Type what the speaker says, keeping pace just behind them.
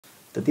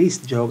Today's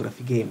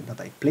geography game that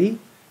I play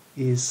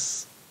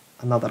is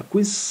another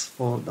quiz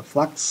for the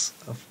flags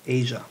of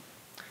Asia,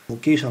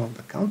 location of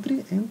the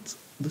country and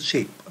the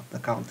shape of the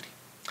country.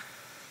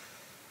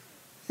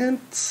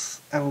 And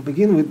I will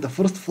begin with the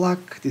first flag.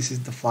 This is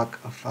the flag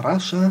of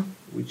Russia,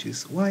 which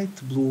is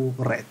white, blue,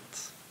 red.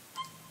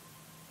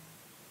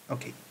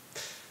 Okay,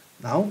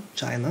 now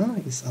China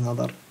is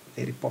another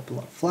very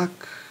popular flag.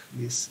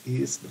 This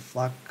is the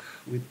flag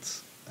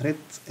with red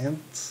and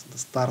the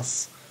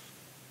stars.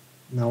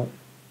 Now,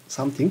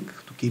 something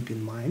to keep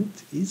in mind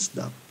is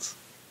that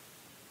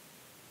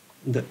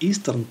the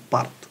eastern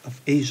part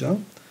of Asia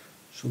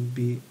should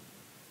be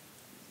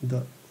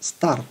the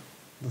stars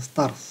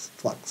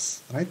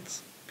flags,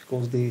 right?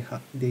 Because they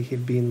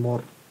have been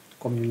more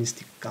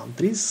communistic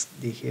countries,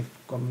 they have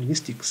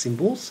communistic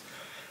symbols,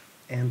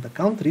 and the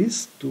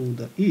countries to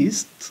the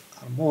east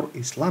are more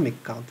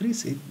Islamic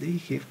countries, and they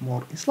have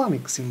more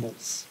Islamic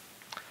symbols.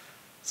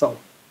 So,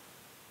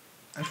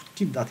 I should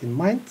keep that in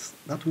mind.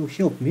 That will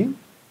help me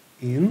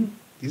in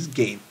this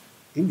game,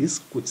 in this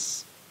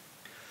quiz.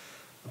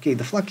 Okay,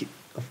 the flag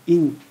of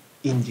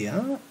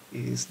India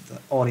is the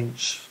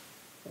orange,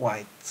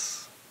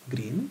 white,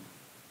 green.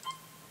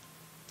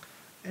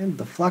 And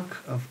the flag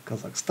of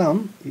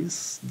Kazakhstan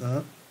is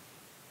the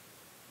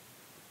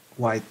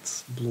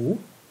white, blue,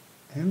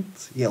 and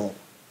yellow.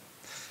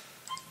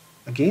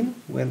 Again,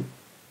 when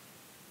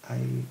I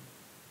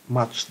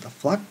match the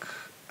flag,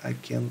 I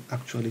can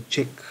actually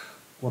check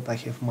what I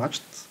have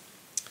matched.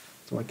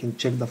 So I can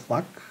check the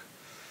flag,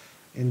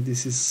 and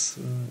this is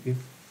if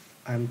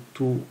I'm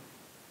too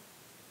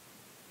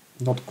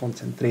not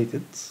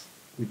concentrated,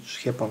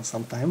 which happens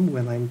sometimes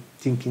when I'm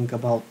thinking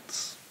about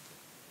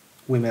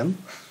women.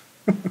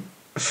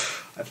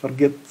 I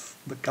forget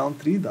the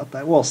country that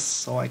I was,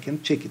 so I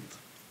can check it.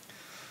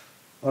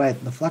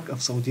 Alright, the flag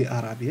of Saudi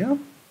Arabia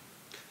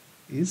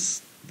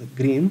is the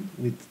green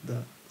with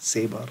the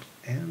saber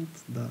and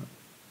the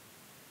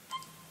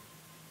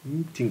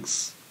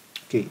things.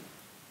 Okay,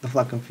 the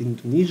flag of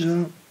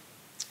Indonesia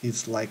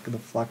is like the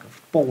flag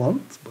of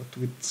Poland, but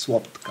with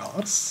swapped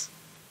colors.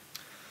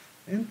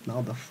 And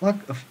now the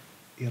flag of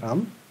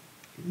Iran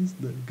is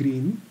the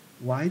green,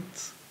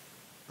 white,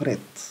 red.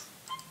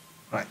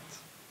 Right.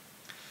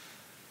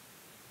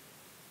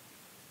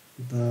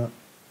 The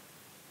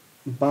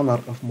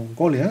banner of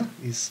Mongolia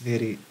is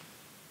very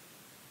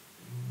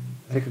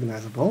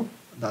recognizable.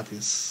 That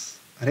is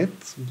red,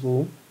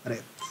 blue,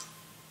 red.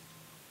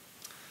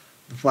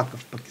 The flag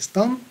of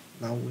Pakistan,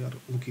 now we are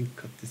looking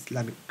at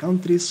Islamic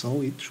country,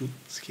 so it should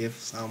have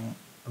some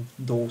of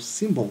those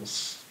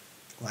symbols,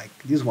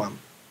 like this one,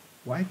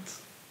 white,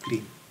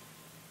 green.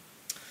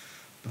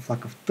 The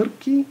flag of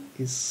Turkey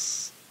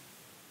is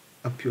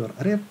a pure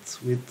red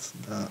with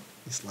the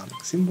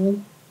Islamic symbol.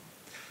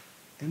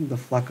 And the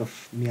flag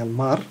of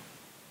Myanmar,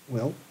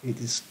 well, it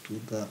is to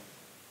the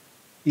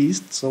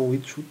east, so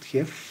it should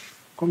have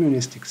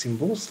communistic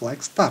symbols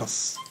like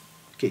stars.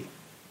 Okay.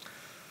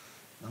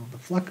 Now the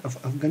flag of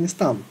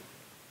Afghanistan.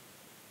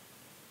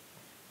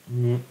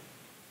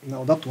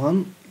 Now that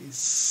one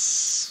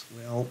is,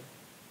 well,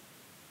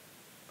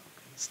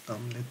 okay, it's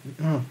done. Let me,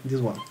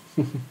 this one.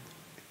 I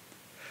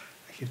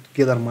have to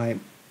gather my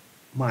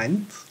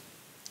mind.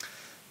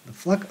 The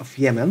flag of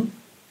Yemen,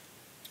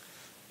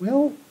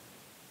 well,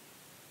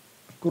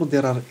 of course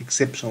there are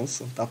exceptions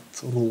of that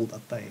rule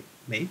that I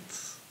made,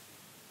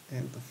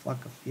 and the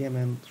flag of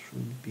Yemen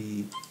should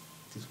be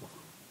this one.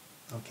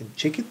 I can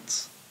check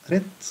it,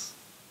 red,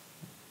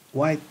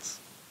 white,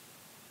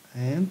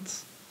 and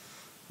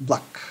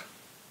black.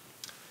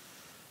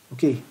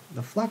 Okay,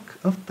 the flag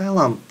of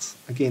Thailand,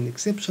 again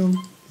exception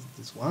is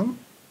this one.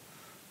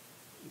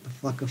 The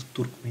flag of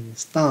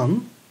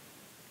Turkmenistan,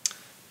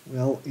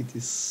 well, it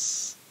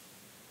is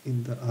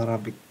in the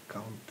Arabic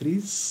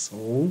countries,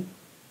 so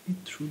it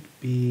should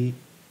be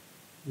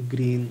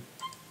green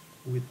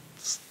with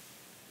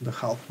the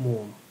half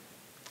moon.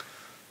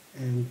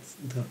 And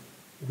the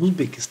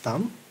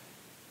Uzbekistan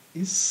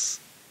is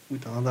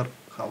with another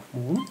half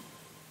moon.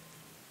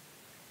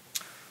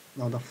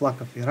 Now the flag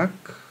of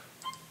Iraq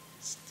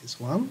is this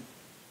one.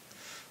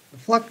 The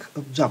flag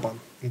of Japan,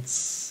 it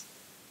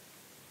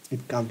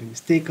can't be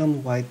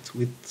mistaken, white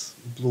with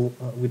blue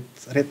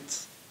with red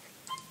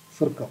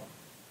circle.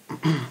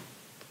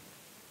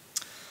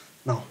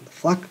 Now the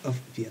flag of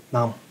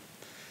Vietnam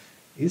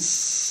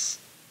is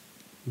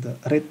the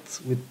red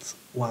with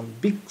one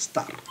big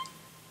star.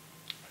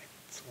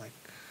 Right,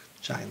 like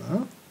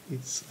China,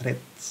 it's red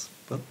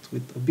but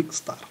with a big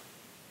star.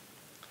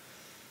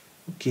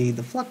 Okay,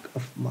 the flag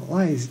of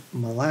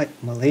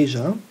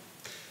Malaysia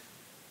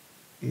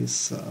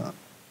is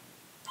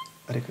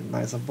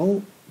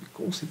recognizable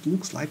because it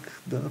looks like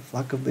the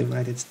flag of the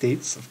United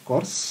States, of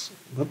course,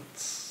 but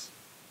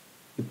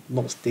with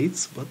no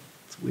states, but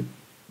with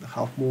the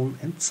half moon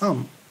and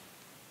sun.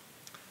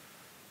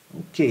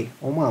 Okay,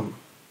 Oman.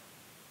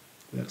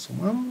 Where's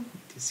Oman?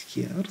 It is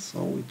here,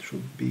 so it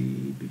should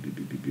be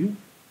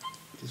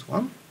this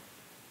one.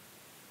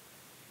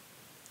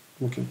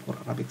 Looking for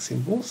Arabic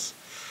symbols.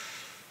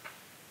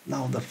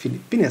 Now the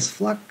Philippines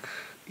flag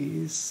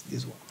is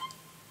this one.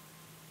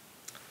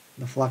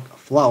 The flag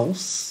of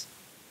Laos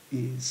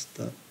is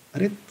the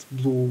red,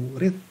 blue,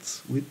 red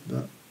with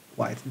the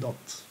white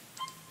dot.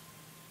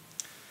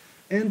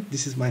 And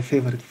this is my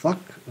favorite flag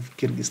of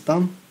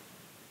Kyrgyzstan.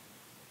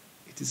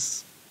 It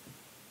is,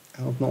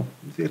 I don't know,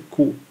 very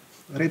cool.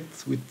 Red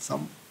with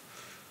some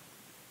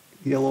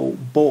yellow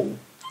ball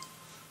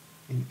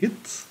in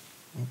it.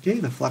 Okay,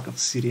 the flag of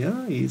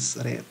Syria is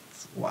red,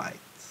 white,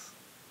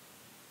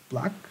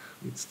 black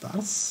with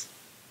stars.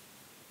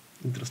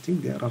 Interesting,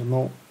 there are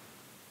no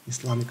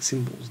Islamic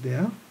symbols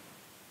there.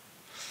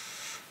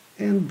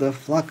 And the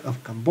flag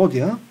of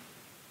Cambodia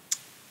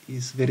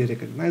is very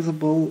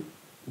recognizable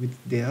with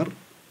their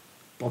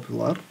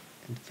popular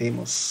and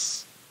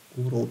famous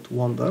world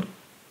wonder.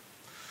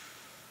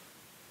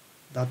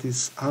 That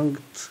is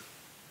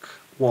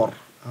Angkor.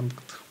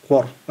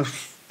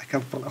 I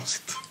can't pronounce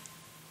it.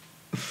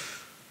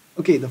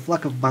 Okay, the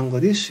flag of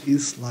Bangladesh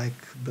is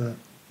like the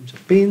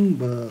Japan,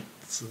 but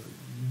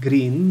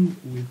green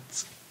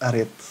with a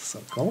red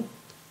circle.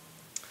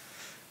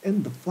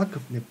 And the flag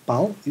of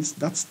Nepal is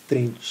that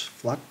strange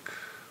flag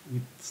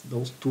with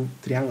those two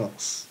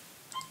triangles.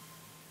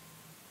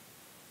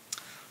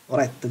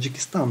 Alright,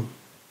 Tajikistan.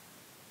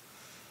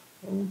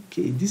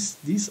 Okay,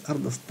 these are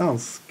the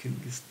stands.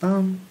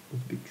 Kyrgyzstan,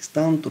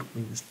 Uzbekistan,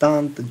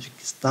 Turkmenistan,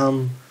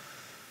 Tajikistan.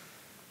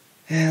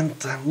 And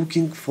I'm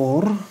looking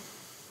for...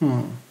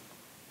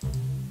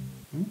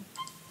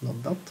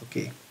 not that,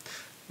 okay.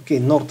 Okay,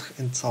 North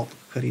and South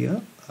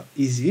Korea are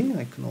easy,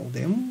 I know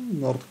them.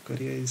 North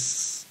Korea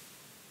is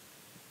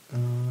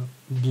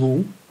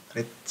blue,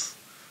 red,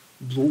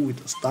 blue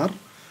with a star.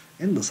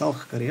 And the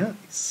South Korea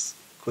is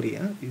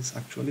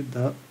actually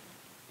the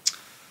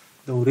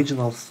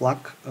original flag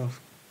of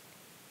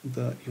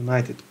the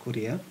United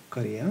Korea,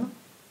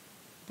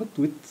 but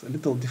with a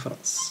little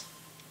difference.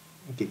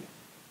 Okay.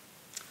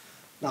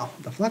 Now,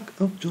 the flag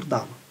of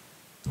Jordan.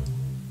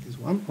 This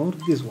one or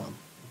this one.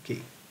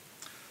 Okay.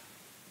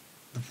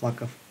 The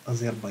flag of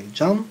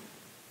Azerbaijan.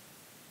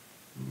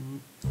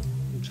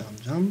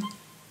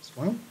 This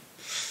one.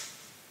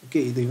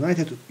 Okay, the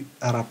United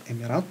Arab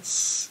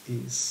Emirates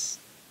is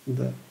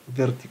the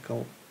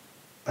vertical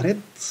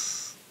red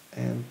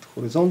and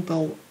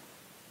horizontal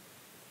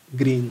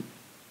green,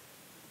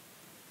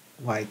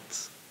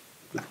 white,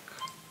 black.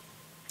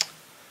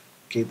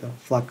 Okay, the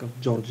flag of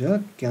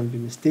Georgia can be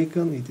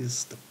mistaken. It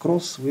is the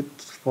cross with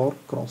four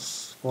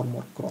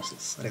more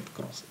crosses, red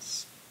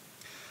crosses.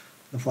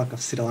 The flag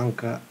of Sri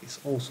Lanka is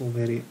also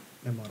very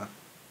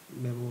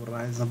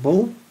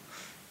memorizable.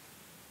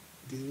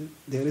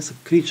 There is a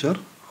creature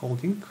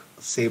holding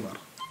a saber.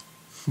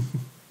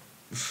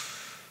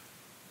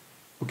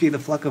 Okay, the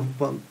flag of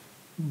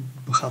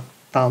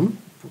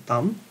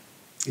Bhutan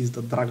is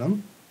the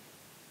dragon,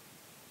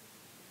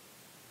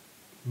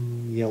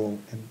 yellow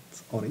and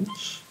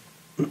orange.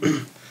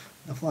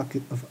 The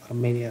flag of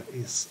Armenia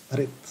is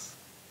red,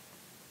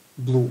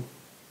 blue,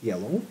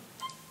 yellow.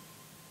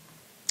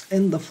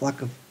 And the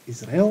flag of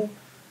Israel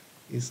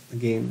is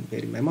again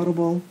very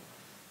memorable.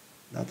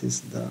 That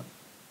is a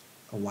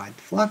white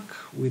flag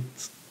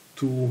with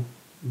two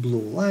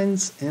blue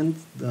lines and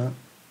the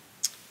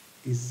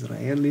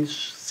Israeli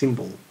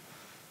symbol.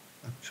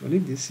 Actually,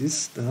 this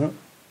is their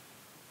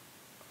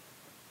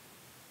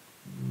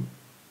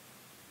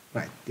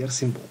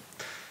symbol.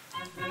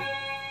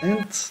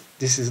 And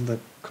this is the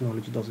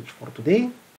knowledge dosage for today.